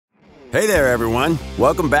Hey there everyone,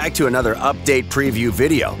 welcome back to another update preview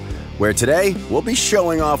video, where today we'll be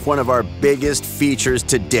showing off one of our biggest features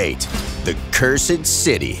to date, the Cursed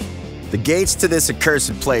City. The gates to this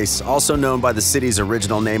accursed place, also known by the city's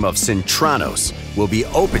original name of Sintranos, will be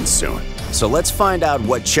open soon. So let's find out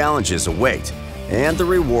what challenges await, and the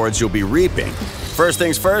rewards you'll be reaping. First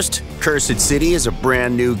things first, Cursed City is a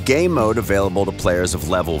brand new game mode available to players of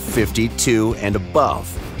level 52 and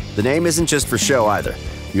above. The name isn't just for show either.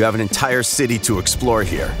 You have an entire city to explore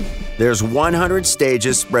here. There's 100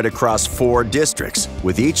 stages spread across 4 districts,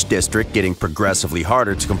 with each district getting progressively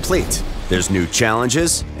harder to complete. There's new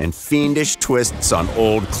challenges and fiendish twists on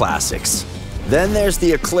old classics. Then there's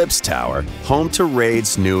the Eclipse Tower, home to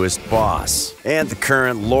Raid's newest boss, and the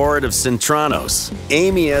current Lord of Sintranos,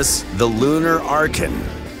 Amius the Lunar Archon.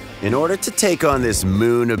 In order to take on this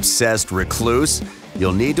moon-obsessed recluse,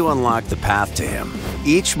 you'll need to unlock the path to him.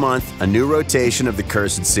 Each month, a new rotation of the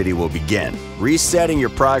Cursed City will begin, resetting your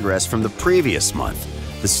progress from the previous month.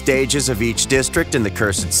 The stages of each district in the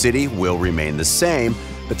Cursed City will remain the same,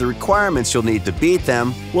 but the requirements you'll need to beat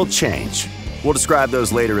them will change. We'll describe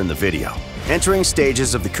those later in the video. Entering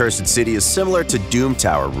stages of the Cursed City is similar to Doom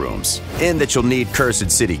Tower rooms, in that you'll need Cursed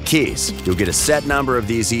City keys. You'll get a set number of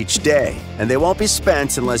these each day, and they won't be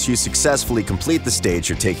spent unless you successfully complete the stage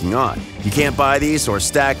you're taking on. You can't buy these or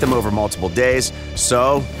stack them over multiple days,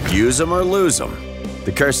 so use them or lose them.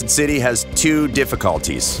 The Cursed City has 2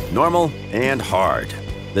 difficulties, normal and hard.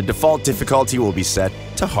 The default difficulty will be set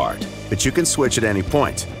to hard, but you can switch at any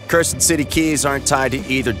point. Cursed City keys aren't tied to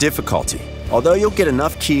either difficulty. Although you'll get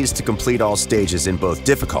enough keys to complete all stages in both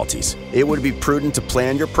difficulties, it would be prudent to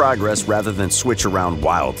plan your progress rather than switch around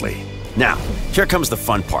wildly. Now, here comes the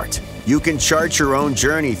fun part. You can chart your own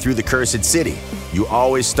journey through the Cursed City. You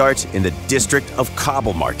always start in the District of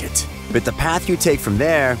Cobble Market, but the path you take from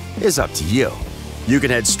there is up to you. You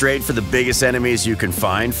can head straight for the biggest enemies you can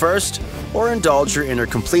find first, or indulge your inner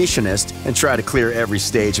completionist and try to clear every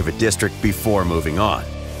stage of a district before moving on.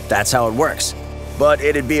 That's how it works. But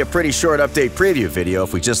it'd be a pretty short update preview video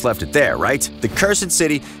if we just left it there, right? The Cursed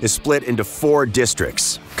City is split into 4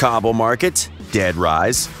 districts: Cobble Market, Dead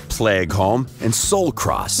Rise, Plague Home, and Soul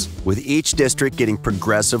Cross, with each district getting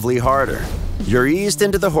progressively harder. You're eased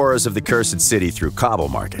into the horrors of the Cursed City through Cobble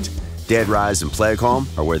Market. Dead Rise and Plague Home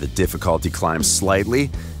are where the difficulty climbs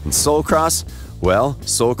slightly, and Soul Cross, well,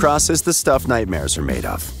 Soul Cross is the stuff nightmares are made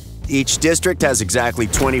of. Each district has exactly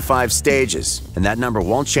 25 stages, and that number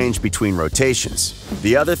won't change between rotations.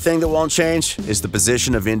 The other thing that won't change is the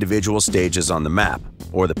position of individual stages on the map,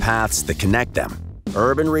 or the paths that connect them.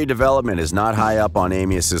 Urban redevelopment is not high up on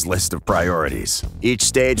Amius's list of priorities. Each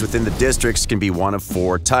stage within the districts can be one of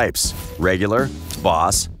 4 types: regular,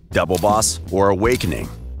 boss, double boss, or awakening.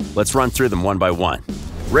 Let's run through them one by one.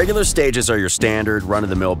 Regular stages are your standard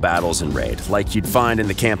run-of-the-mill battles in Raid, like you'd find in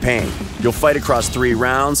the campaign. You'll fight across 3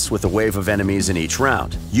 rounds with a wave of enemies in each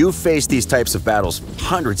round. You've faced these types of battles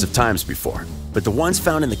hundreds of times before, but the ones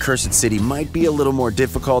found in the Cursed City might be a little more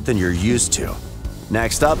difficult than you're used to.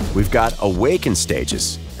 Next up, we've got Awakened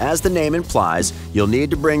stages. As the name implies, you'll need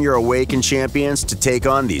to bring your Awakened champions to take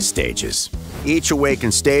on these stages. Each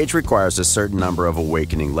Awakened stage requires a certain number of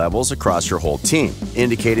Awakening levels across your whole team,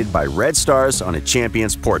 indicated by red stars on a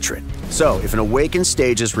champion's portrait. So, if an Awakened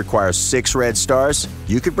stages requires 6 red stars,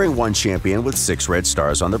 you could bring 1 champion with 6 red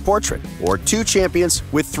stars on their portrait, or 2 champions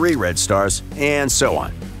with 3 red stars, and so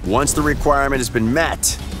on. Once the requirement has been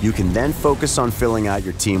met, you can then focus on filling out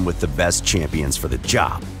your team with the best champions for the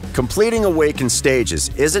job. Completing Awakened stages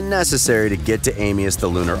isn't necessary to get to Amius the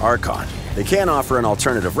Lunar Archon. They can offer an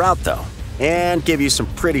alternative route though, and give you some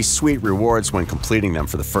pretty sweet rewards when completing them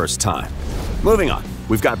for the first time. Moving on,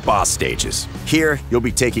 we've got boss stages. Here, you'll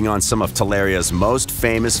be taking on some of Teleria's most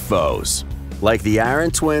famous foes, like the Iron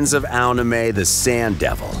Twins of Auname the Sand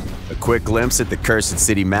Devil. A quick glimpse at the Cursed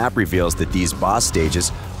City map reveals that these boss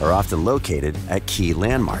stages are often located at key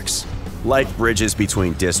landmarks, like bridges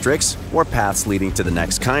between districts or paths leading to the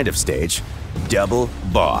next kind of stage, Double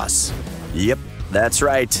Boss. Yep, that's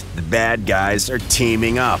right, the bad guys are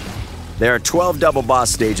teaming up. There are 12 double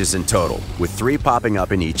boss stages in total, with 3 popping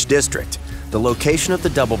up in each district. The location of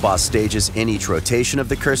the double boss stages in each rotation of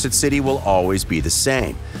the Cursed City will always be the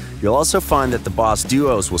same. You'll also find that the boss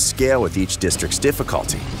duos will scale with each district's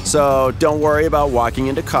difficulty. So don't worry about walking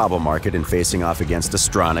into Cobble Market and facing off against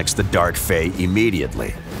Astronix the Dark Fae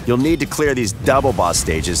immediately. You'll need to clear these double boss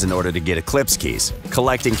stages in order to get Eclipse keys.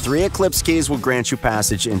 Collecting 3 Eclipse keys will grant you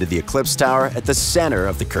passage into the Eclipse Tower at the center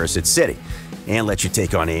of the Cursed City, and let you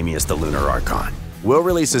take on Amius the Lunar Archon. We'll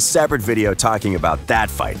release a separate video talking about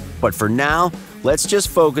that fight, but for now, let's just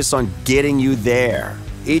focus on getting you there.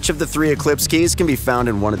 Each of the 3 Eclipse Keys can be found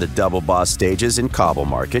in one of the double boss stages in Cobble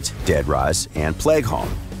Market, Dead Rise, and Plagueholm.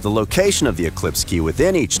 The location of the Eclipse Key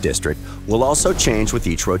within each district will also change with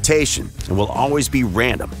each rotation and will always be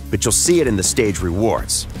random, but you'll see it in the stage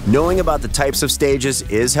rewards. Knowing about the types of stages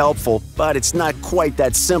is helpful, but it's not quite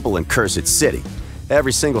that simple in Cursed City.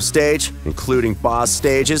 Every single stage, including boss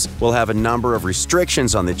stages, will have a number of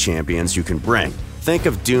restrictions on the champions you can bring. Think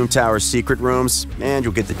of Doom Tower secret rooms, and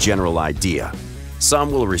you'll get the general idea.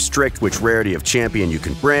 Some will restrict which rarity of champion you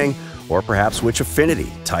can bring, or perhaps which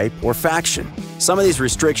affinity, type, or faction. Some of these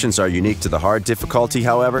restrictions are unique to the hard difficulty,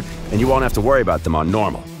 however, and you won't have to worry about them on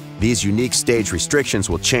normal. These unique stage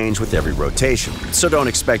restrictions will change with every rotation, so don't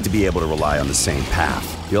expect to be able to rely on the same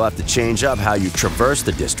path. You'll have to change up how you traverse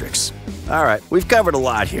the districts. Alright, we've covered a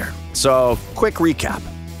lot here, so quick recap.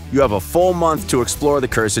 You have a full month to explore the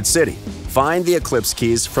Cursed City. Find the Eclipse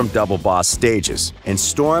Keys from double boss stages, and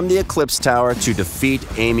storm the Eclipse Tower to defeat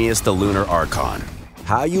Amius the Lunar Archon.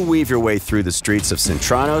 How you weave your way through the streets of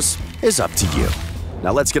Sintranos is up to you.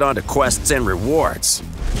 Now let's get on to quests and rewards.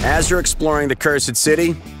 As you're exploring the Cursed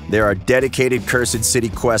City, there are dedicated Cursed City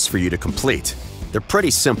quests for you to complete. They're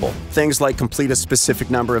pretty simple. Things like complete a specific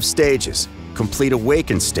number of stages, complete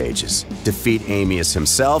awakened stages, defeat Amius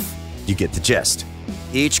himself, you get the gist.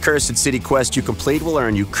 Each Cursed City quest you complete will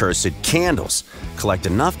earn you Cursed Candles. Collect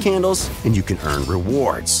enough candles and you can earn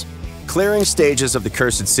rewards. Clearing stages of the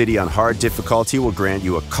Cursed City on hard difficulty will grant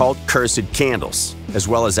you occult Cursed Candles, as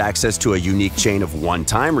well as access to a unique chain of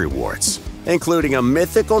one-time rewards, including a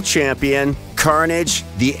mythical champion, Carnage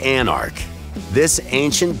the Anarch. This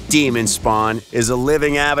ancient demon spawn is a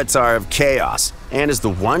living avatar of chaos and is the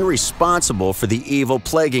one responsible for the evil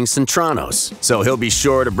plaguing Sintranos, so he'll be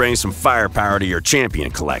sure to bring some firepower to your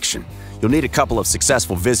champion collection. You'll need a couple of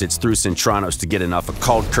successful visits through Sintranos to get enough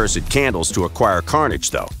occult Cursed Candles to acquire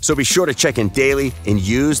Carnage, though, so be sure to check in daily and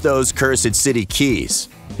use those Cursed City keys.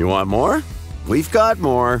 You want more? We've got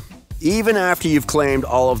more. Even after you've claimed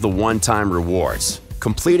all of the one-time rewards,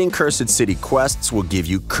 completing Cursed City quests will give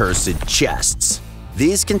you Cursed Chests.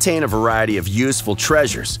 These contain a variety of useful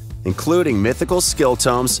treasures, including mythical skill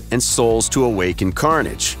tomes and souls to awaken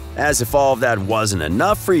Carnage. As if all of that wasn't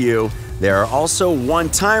enough for you, there are also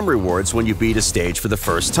one-time rewards when you beat a stage for the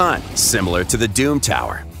first time, similar to the Doom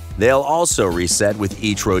Tower. They'll also reset with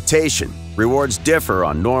each rotation. Rewards differ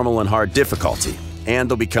on normal and hard difficulty, and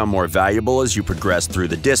they'll become more valuable as you progress through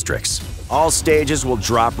the districts. All stages will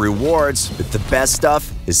drop rewards, but the best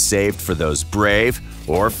stuff is saved for those brave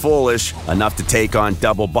or foolish enough to take on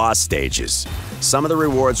double boss stages. Some of the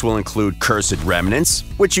rewards will include Cursed Remnants,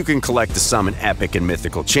 which you can collect to summon epic and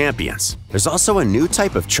mythical champions. There's also a new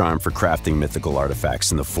type of charm for crafting mythical artifacts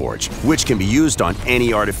in the Forge, which can be used on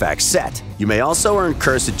any artifact set. You may also earn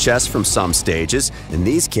Cursed Chests from some stages, and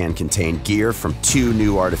these can contain gear from 2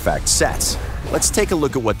 new artifact sets. Let's take a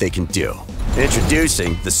look at what they can do.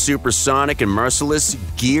 Introducing the Supersonic and Merciless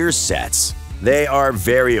Gear Sets. They are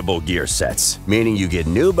variable gear sets, meaning you get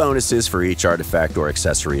new bonuses for each artifact or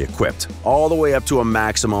accessory equipped, all the way up to a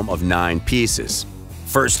maximum of 9 pieces.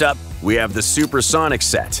 First up, we have the Supersonic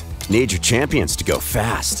set. Need your champions to go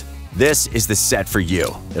fast. This is the set for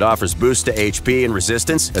you. It offers boost to HP and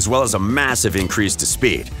resistance, as well as a massive increase to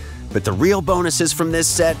speed. But the real bonuses from this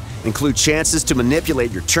set include chances to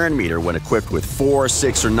manipulate your turn meter when equipped with 4,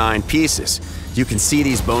 6, or 9 pieces. You can see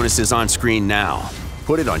these bonuses on screen now.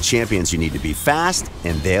 Put it on champions you need to be fast,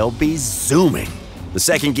 and they'll be zooming. The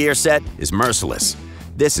second gear set is Merciless.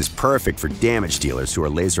 This is perfect for damage dealers who are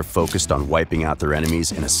laser-focused on wiping out their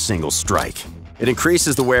enemies in a single strike. It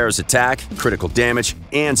increases the wearer's attack, critical damage,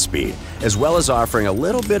 and speed, as well as offering a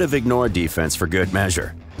little bit of ignore defense for good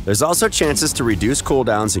measure. There's also chances to reduce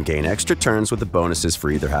cooldowns and gain extra turns with the bonuses for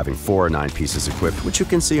either having 4 or 9 pieces equipped, which you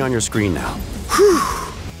can see on your screen now. Whew!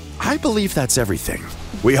 I believe that's everything.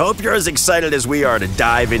 We hope you're as excited as we are to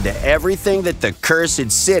dive into everything that the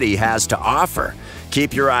Cursed City has to offer.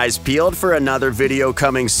 Keep your eyes peeled for another video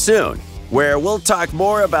coming soon, where we'll talk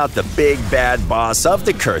more about the big bad boss of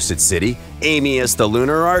the Cursed City, Amius the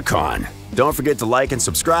Lunar Archon. Don't forget to like and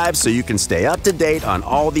subscribe so you can stay up to date on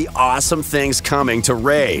all the awesome things coming to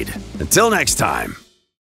Raid. Until next time.